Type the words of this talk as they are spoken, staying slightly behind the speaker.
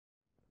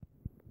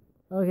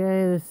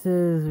Okay, this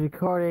is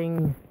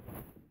recording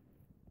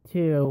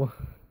 2.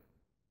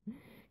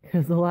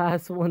 Because the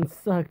last one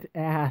sucked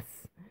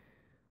ass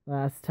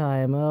last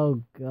time.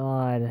 Oh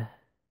god.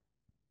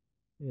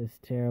 It was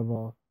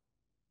terrible.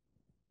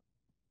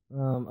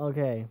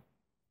 Okay.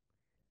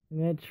 I'm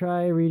gonna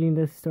try reading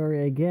this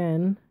story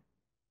again.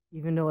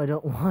 Even though I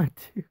don't want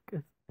to,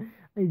 because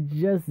I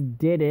just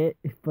did it.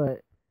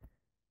 But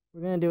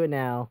we're gonna do it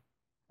now.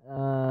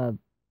 I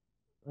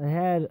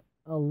had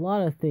a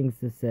lot of things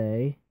to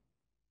say.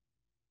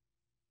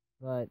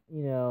 But,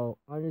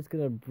 I'm just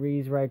gonna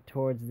breeze right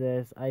towards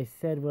this. I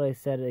said what I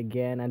said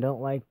again. I don't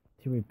like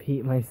to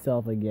repeat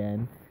myself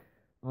again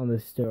on the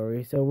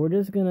story. So we're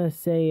just gonna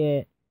say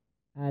it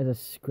as a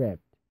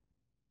script.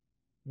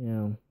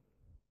 And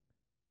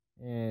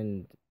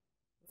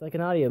it's like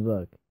an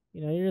audiobook.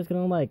 You're just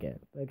gonna like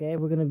it. Okay?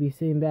 We're gonna be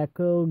sitting back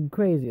going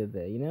crazy with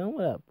it,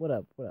 What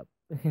up?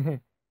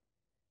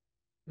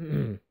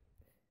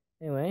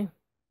 Anyway,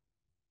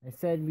 I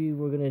said we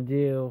were gonna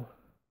do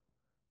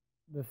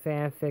the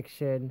fan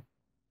fiction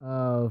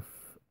of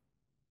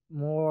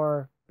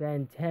more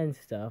Ben 10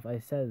 stuff. I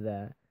said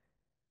that.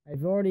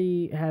 I've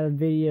already had a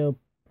video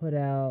put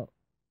out.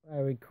 I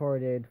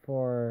recorded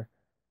for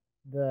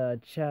the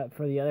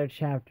other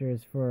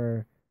chapters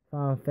for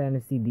Final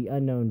Fantasy: The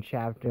Unknown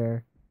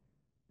Chapter.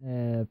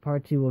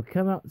 Part 2 will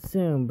come out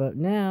soon, but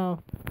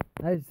now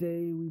I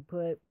say we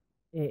put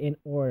it in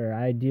order.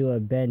 I do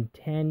a Ben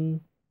 10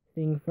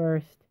 thing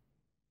first,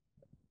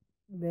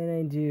 then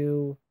I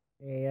do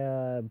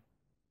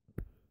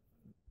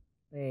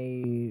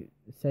a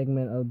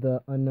segment of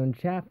the Unknown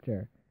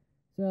Chapter.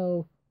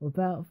 So,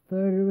 without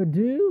further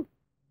ado,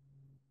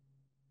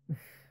 I'm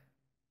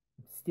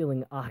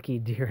stealing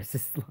Aki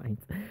Dearest's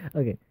lines.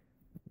 Okay,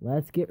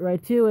 let's get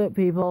right to it,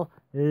 people.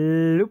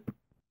 Loop.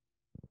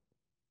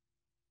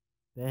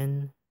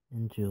 Ben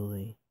and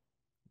Julie,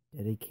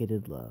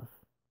 Dedicated Love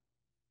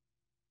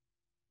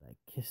by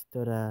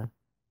Kistora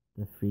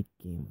the Freak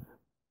Gamer.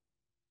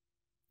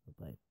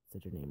 Hope I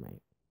said your name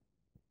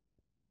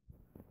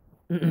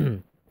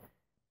right.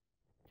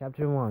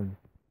 Chapter 1,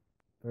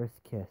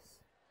 First Kiss.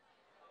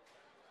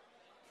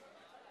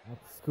 At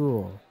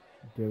school,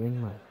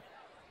 during lunch.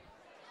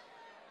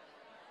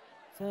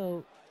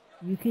 So,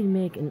 you can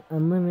make an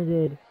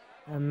unlimited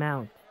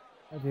amount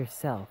of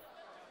yourself?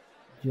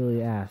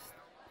 Julie asked,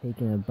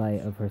 taking a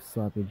bite of her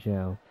sloppy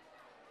joe.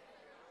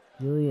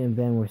 Julie and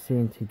Ben were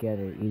sitting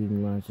together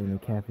eating lunch in the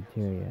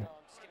cafeteria.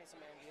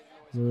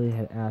 Julie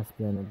had asked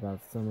Ben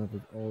about some of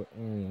his old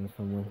aliens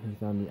from when he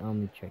found the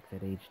Omnitrix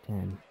at age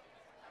 10.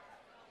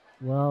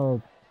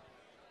 Well,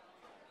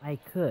 I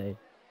could.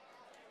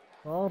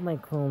 All of my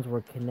clones were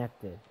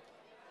connected.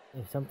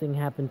 If something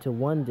happened to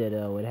one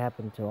Ditto, it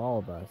happened to all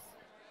of us,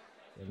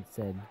 Ben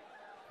said,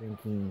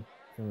 drinking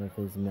some of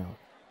his milk.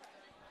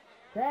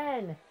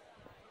 Ben!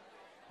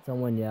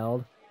 Someone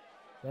yelled.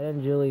 Ben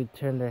and Julie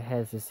turned their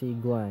heads to see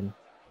Gwen.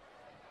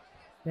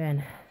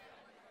 Ben,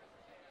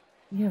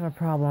 you have a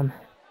problem.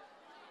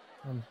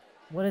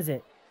 What is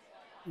it?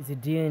 Is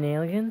it DNA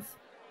aliens?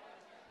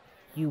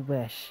 You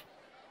wish.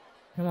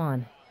 Come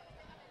on.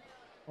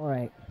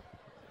 Alright.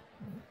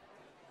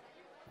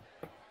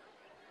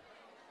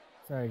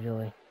 Sorry,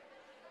 Julie.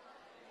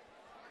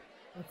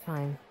 That's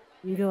fine.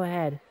 You go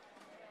ahead.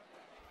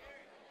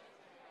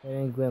 Ben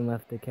and Gwen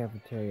left the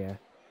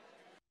cafeteria.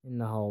 In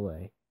the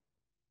hallway.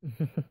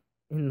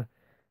 in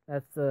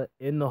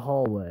the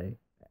hallway.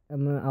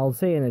 I'll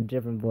say it in a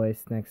different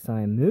voice next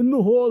time. In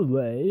the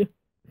hallway.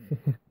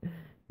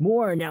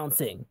 More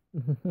announcing.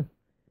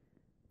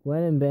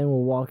 Gwen and Ben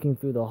were walking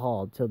through the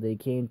hall till they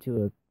came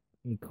to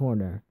a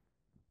corner.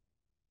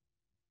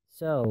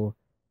 So,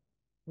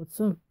 what's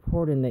so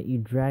important that you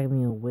dragged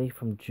me away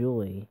from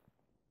Julie?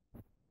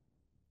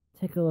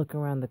 Take a look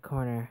around the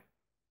corner,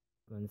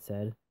 Gwen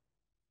said.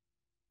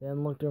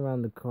 Ben looked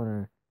around the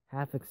corner,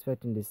 half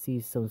expecting to see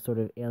some sort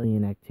of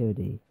alien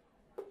activity.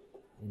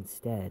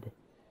 Instead,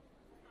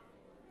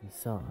 he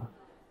saw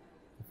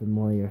a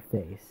familiar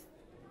face.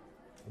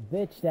 A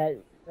bitch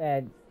that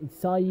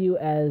saw you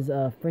as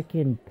a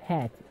freaking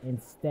pet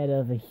instead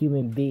of a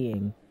human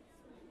being.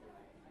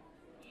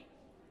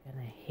 And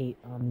I hate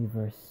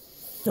Omniverse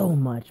so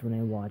much when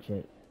I watch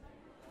it.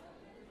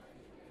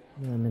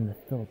 I'm in the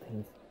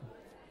Philippines.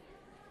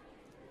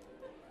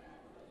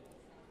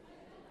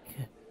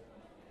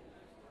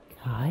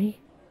 Kai?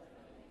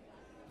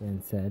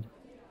 Ben said.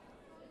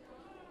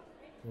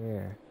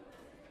 There,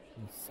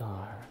 he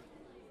saw her.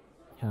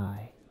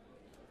 Kai.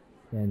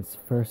 Ben's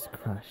first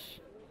crush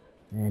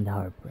and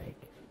heartbreak.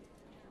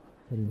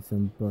 Putting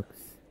some books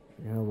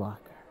in her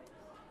locker.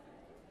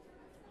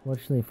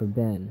 Fortunately for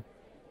Ben,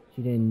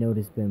 she didn't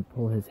notice Ben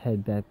pull his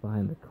head back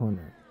behind the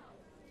corner.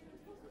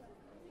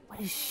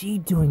 What is she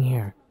doing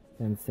here?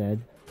 Ben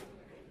said.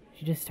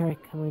 She just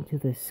started coming to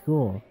this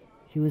school.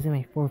 She was in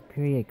my 4th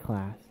period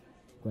class,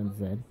 Gwen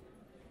said.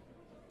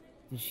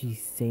 Did she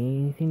say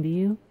anything to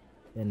you?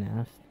 Ben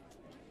asked.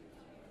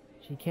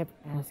 She kept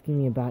asking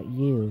me about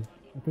you.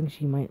 I think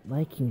she might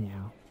like you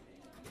now.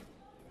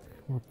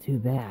 Well, too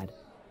bad.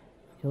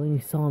 She only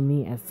saw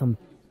me as some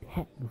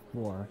pet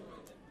before.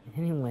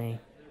 Anyway,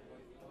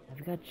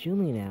 I've got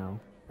Julie now.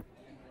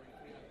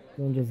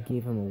 Glenn just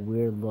gave him a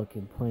weird look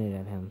and pointed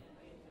at him.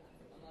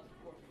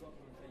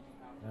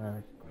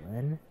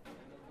 Glenn?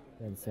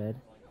 Ben said.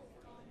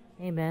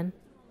 Hey, Ben.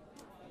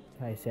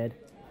 Kai said.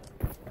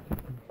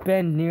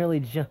 Ben nearly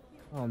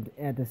jumped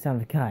at the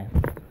sound of Kai.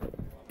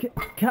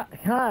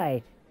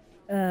 Kai!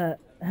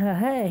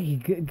 Hey,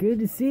 good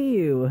to see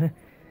you.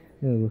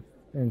 Oh,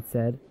 Ben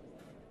said.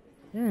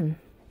 Ben,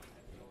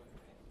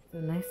 so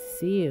nice to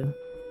see you.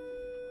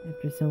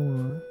 After so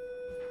long.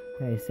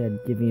 Kai said,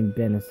 giving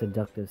Ben a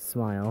seductive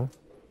smile.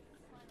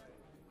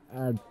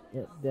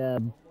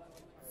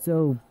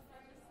 So,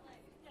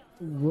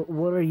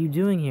 what are you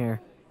doing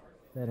here?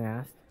 Ben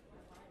asked.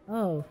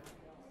 Oh,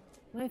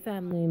 my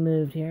family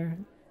moved here,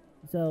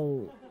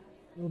 so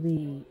we'll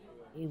be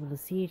able to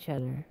see each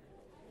other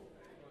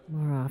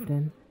more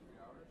often,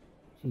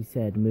 she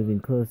said, moving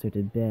closer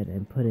to Ben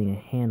and putting a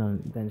hand on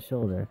Ben's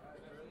shoulder.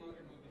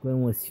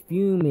 Gwen was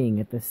fuming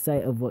at the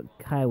sight of what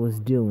Kai was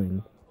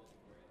doing.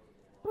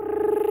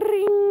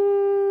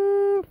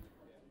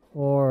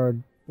 Or,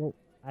 well,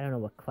 I don't know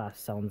what class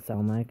sounds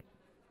sound like.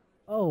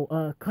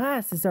 Oh,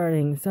 class is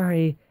starting.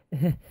 Sorry.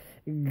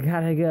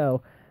 Gotta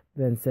go,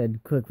 Ben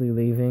said, quickly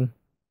leaving.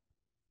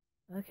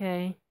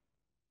 Okay.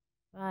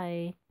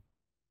 Bye,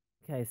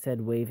 Kai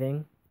said,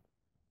 waving.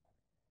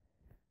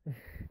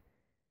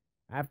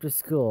 After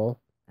school,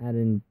 out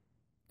in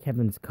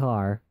Kevin's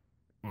car,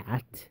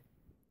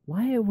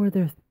 why were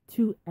there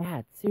two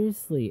ats?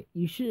 Seriously,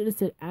 you should have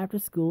said after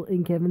school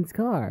in Kevin's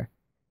car.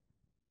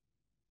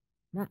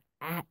 Not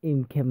at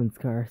in Kevin's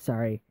car,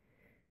 sorry.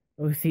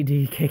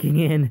 OCD kicking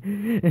in.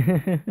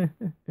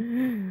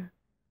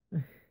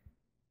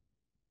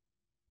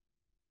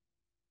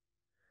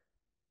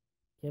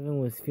 Kevin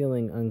was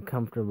feeling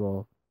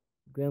uncomfortable.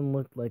 Gwen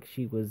looked like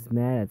she was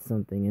mad at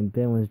something, and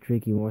Ben was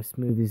drinking more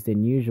smoothies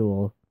than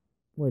usual.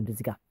 What, does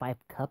he got 5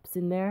 cups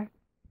in there?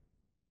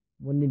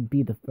 Wouldn't it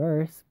be the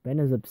first? Ben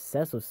is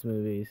obsessed with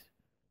smoothies.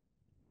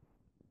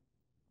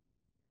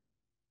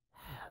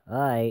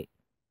 Alright.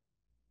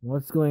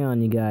 What's going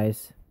on, you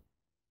guys?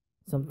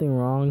 Something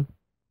wrong?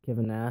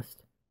 Kevin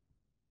asked.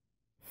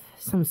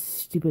 Some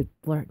stupid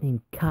flirt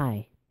named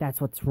Kai.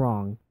 That's what's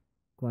wrong,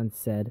 Gwen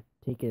said,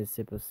 taking a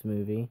sip of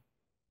smoothie.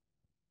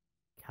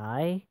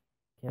 Kai?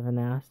 Kevin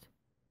asked.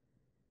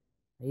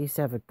 I used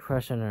to have a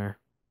crush on her.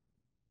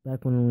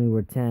 Back when we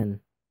were 10.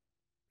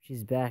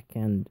 She's back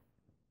and...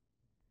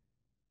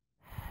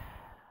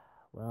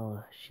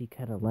 well, she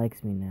kinda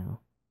likes me now.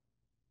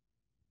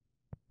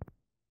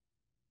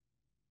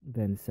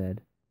 Ben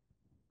said.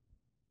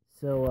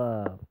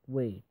 So,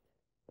 wait.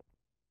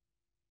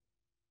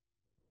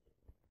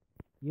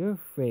 You're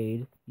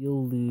afraid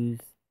you'll lose...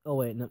 oh,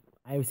 wait, no.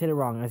 I said it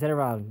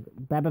wrong.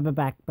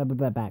 Back.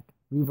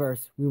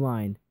 Reverse,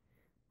 rewind.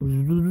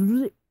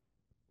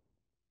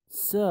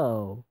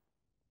 So...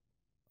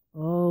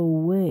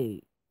 oh,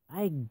 wait.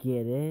 I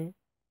get it.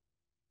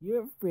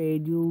 You're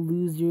afraid you'll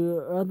lose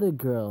your other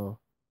girl.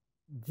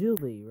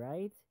 Julie,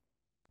 right?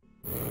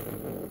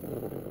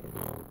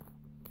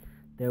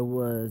 There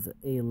was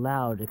a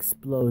loud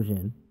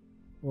explosion.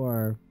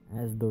 Or,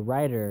 as the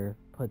writer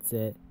puts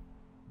it,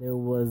 there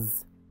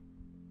was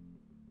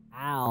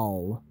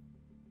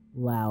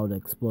loud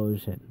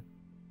explosion.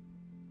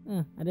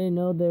 I didn't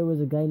know there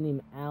was a guy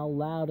named Al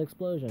Loud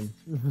Explosion.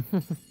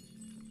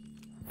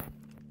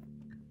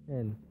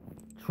 And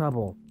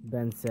trouble,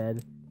 Ben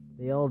said.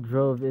 They all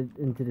drove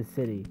into the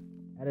city.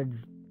 At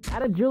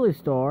a jewelry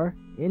store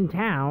in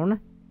town.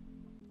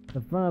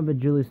 The front of a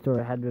jewelry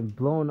store had been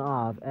blown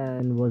off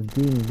and was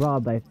being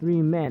robbed by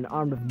 3 men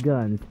armed with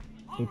guns.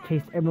 They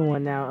chased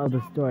everyone out of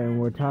the store and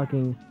were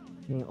taking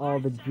all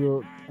the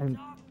jewels.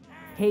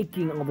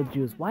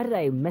 Why did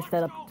I mess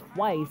that up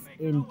twice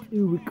in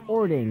 2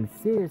 recordings?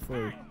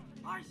 Seriously.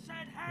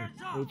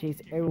 They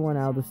chased everyone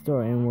out of the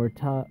store and were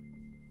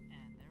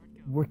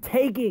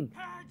taking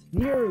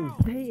Niru,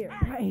 stay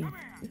right.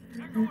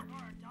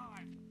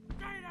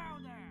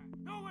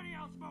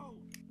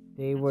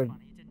 They were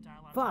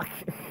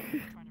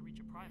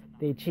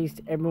They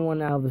chased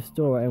everyone out of the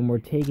store and were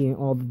taking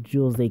all the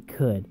jewels they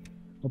could.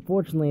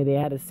 Unfortunately, they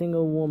had a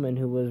single woman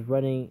who was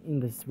running in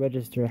this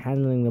register,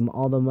 handling them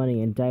all the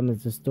money and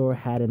diamonds the store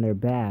had in their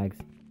bags.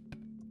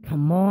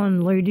 Come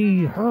on,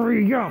 lady,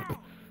 hurry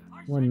up!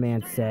 One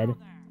man said.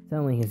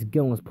 Suddenly his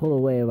gun was pulled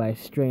away by a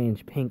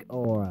strange pink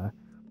aura.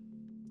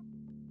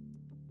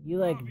 You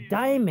like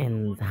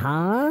diamonds,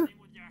 huh?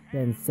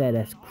 Ben said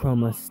as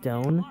Chroma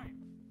Stone.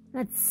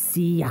 Let's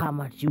see how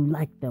much you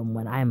like them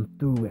when I'm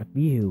through with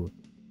you.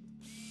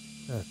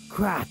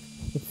 Crap!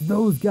 It's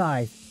those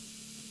guys!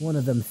 One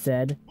of them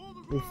said.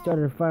 They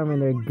started firing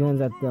their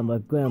guns at them,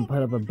 but Gwen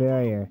put up a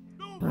barrier.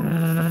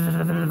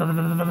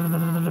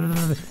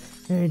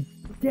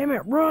 Damn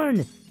it,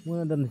 run! One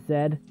of them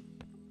said.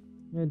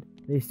 And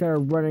they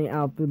started running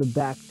out through the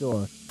back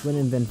door. Gwen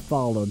and Ben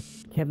followed.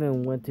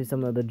 Kevin went to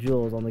some of the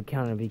jewels on the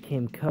counter and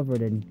became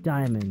covered in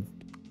diamonds.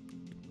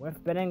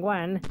 With Ben and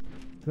Gwen,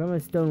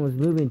 Chroma Stone was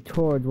moving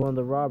towards one of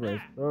the robbers.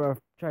 They were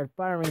tried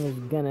firing his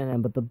gun at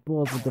him, but the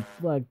bullets would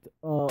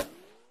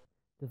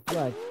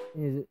deflect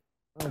his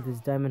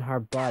diamond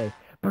hard body.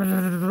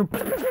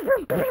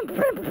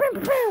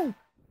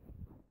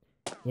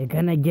 You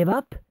gonna give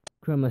up?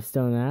 Chroma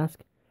Stone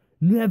asked.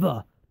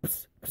 Never,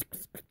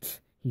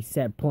 he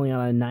said, pulling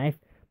out a knife,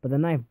 but the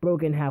knife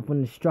broke in half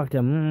when it struck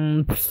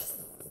him.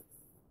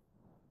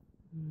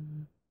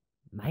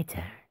 My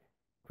turn,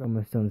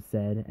 Chroma Stone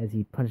said as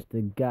he punched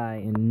the guy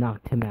and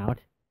knocked him out.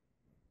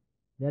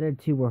 The other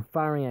two were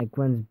firing at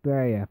Gwen's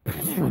barrier.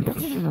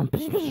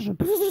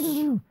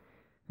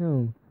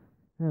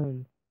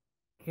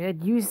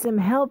 Could use some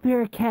help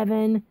here,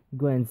 Kevin,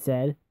 Gwen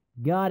said.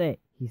 Got it,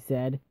 he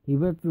said. He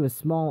ripped through a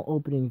small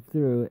opening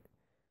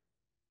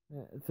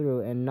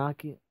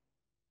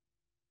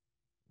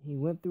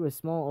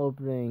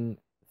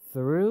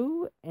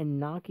and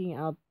knocking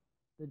out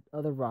the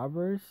other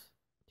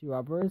two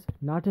robbers.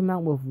 Knocked him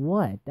out with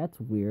what? That's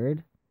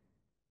weird.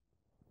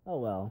 Oh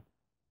well.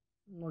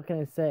 What can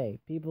I say?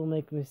 People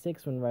make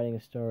mistakes when writing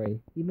a story.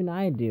 Even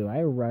I do.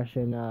 I rush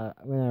when I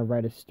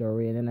write a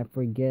story, and then I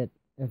forget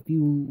a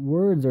few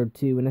words or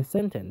two in a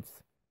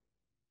sentence.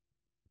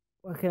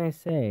 What can I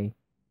say?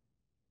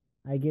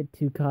 I get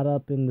too caught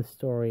up in the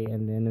story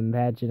and then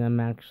imagine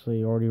I'm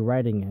actually already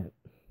writing it.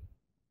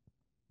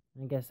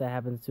 I guess that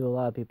happens to a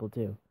lot of people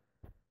too.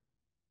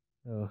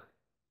 Oh.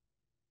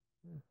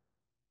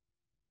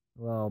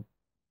 Well,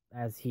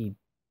 as he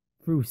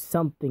threw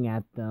something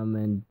at them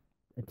and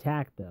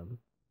attacked them.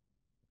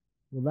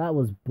 Well, that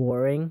was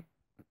boring,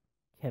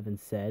 Kevin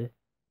said.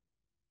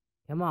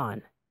 Come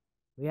on,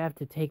 we have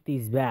to take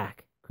these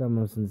back,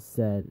 Stone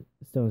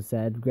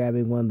said,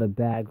 grabbing one of the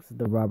bags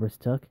the robbers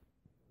took.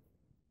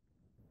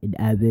 An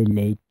hour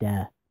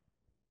later.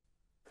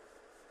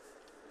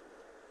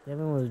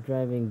 Kevin was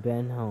driving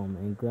Ben home,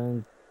 and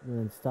Glenn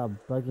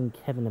stopped bugging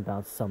Kevin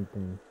about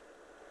something.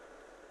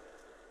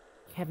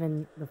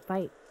 Kevin, the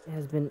fight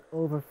has been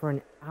over for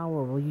an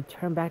hour. Will you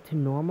turn back to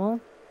normal?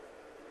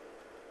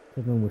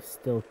 Kevin was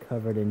still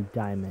covered in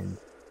diamond.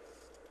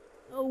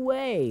 No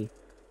way!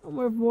 I'm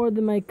worth more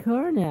than my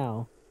car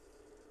now.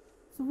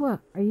 So what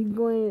are you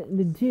going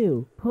to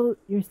do? Put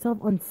yourself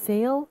on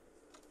sale?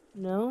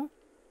 No?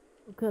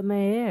 I'll cut my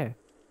hair.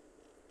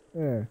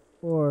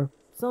 Or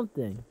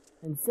something,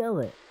 and sell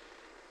it.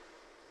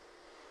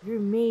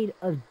 You're made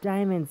of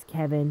diamonds,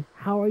 Kevin.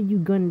 How are you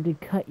going to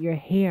cut your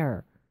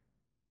hair?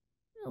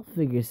 I'll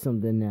figure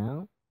something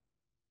out.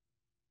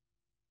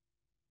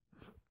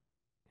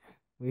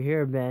 We're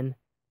here, Ben.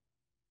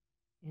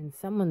 And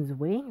someone's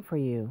waiting for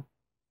you.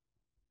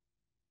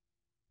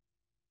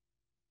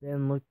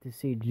 Ben looked to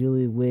see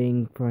Julie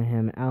waiting for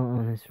him out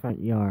on his front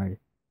yard.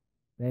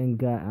 Ben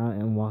got out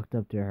and walked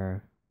up to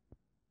her.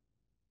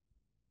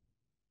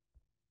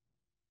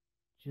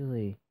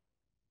 Julie,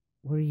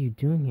 what are you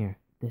doing here?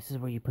 This is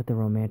where you put the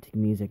romantic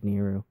music,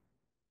 Niru,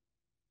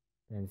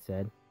 Ben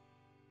said.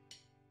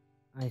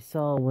 I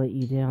saw what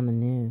you did on the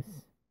news.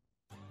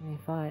 I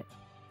thought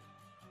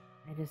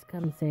I'd just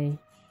come say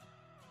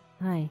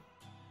hi,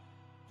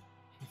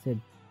 she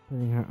said,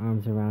 putting her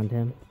arms around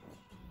him.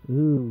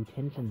 Ooh,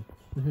 tension.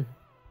 I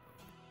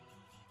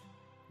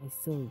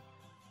still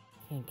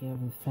can't get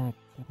over the fact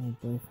that my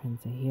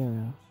boyfriend's a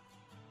hero,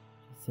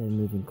 she said,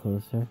 moving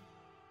closer.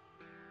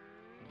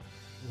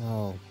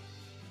 Well,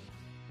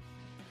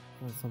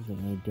 that's something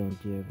I don't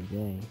do every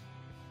day.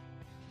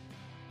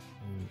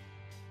 And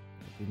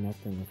I'd be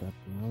nothing without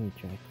the army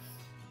tricks,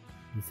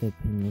 he said,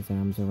 putting his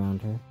arms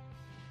around her.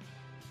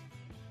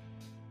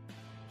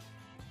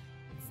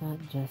 It's not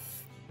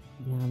just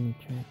the army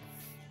tricks.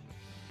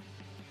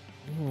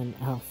 Anyone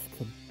else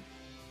could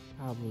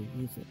probably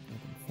use it for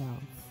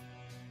themselves.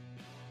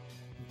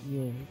 But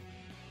you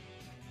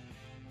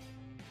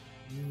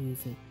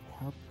use it to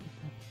help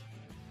people,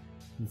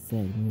 he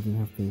said, moving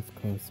her face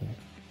closer.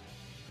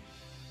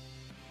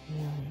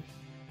 Really?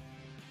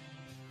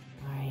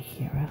 Are a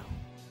hero?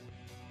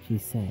 She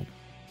said.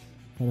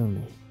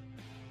 Suddenly,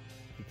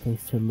 she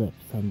placed her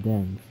lips on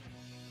Ben's.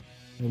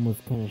 Ben was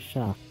kind of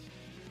shocked.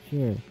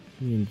 Sure,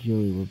 he and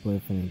Julie were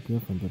boyfriend and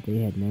girlfriend, but they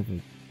had never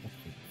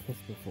actually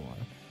kissed before.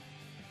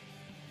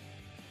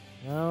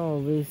 Well,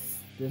 at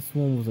least this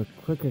one was a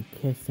quicker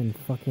kiss than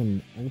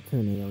fucking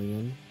Ultimate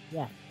Alien.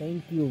 Yeah,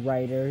 thank you,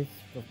 writers,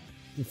 for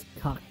just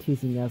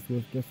cock-teasing us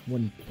with just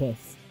one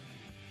kiss.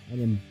 And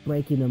then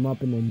breaking them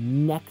up in the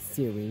next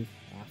series,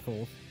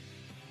 assholes.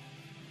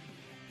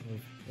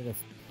 They're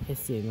just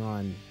pissing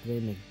on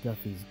Dwayne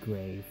McDuffie's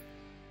grave.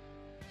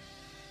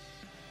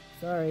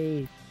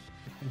 Sorry,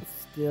 I'm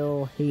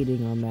still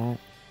hating on that.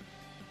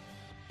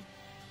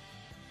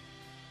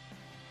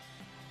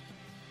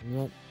 And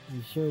yet,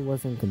 he sure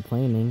wasn't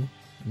complaining,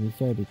 and he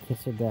started to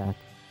kiss her back.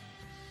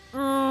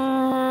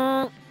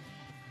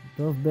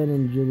 Both Ben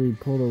and Julie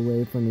pulled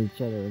away from each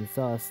other and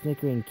saw a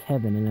snickering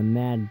Kevin and a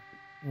mad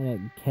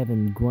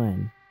Kevin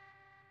Gwen.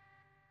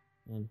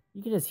 And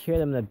you can just hear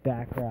them in the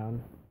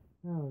background.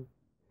 Oh.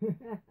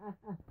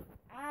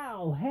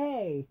 Ow,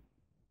 hey!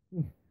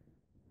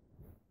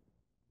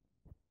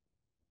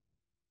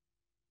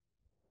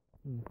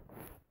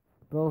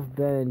 Both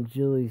Ben and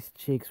Julie's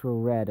cheeks were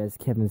red as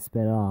Kevin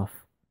sped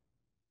off.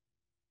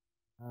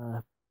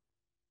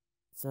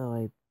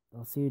 So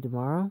I'll see you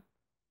tomorrow?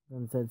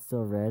 Ben said,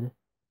 still red.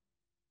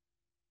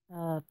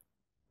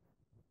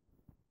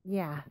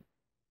 Yeah.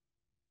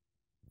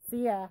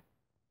 See ya.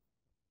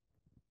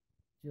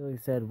 Julie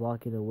said,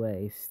 walking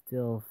away,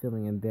 still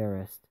feeling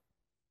embarrassed.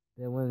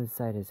 Ben went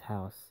inside his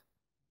house.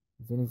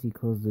 As soon as he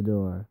closed the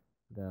door,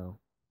 though,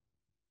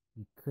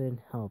 he couldn't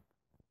help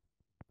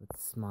but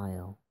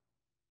smile.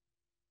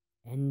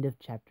 End of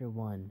chapter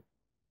 1.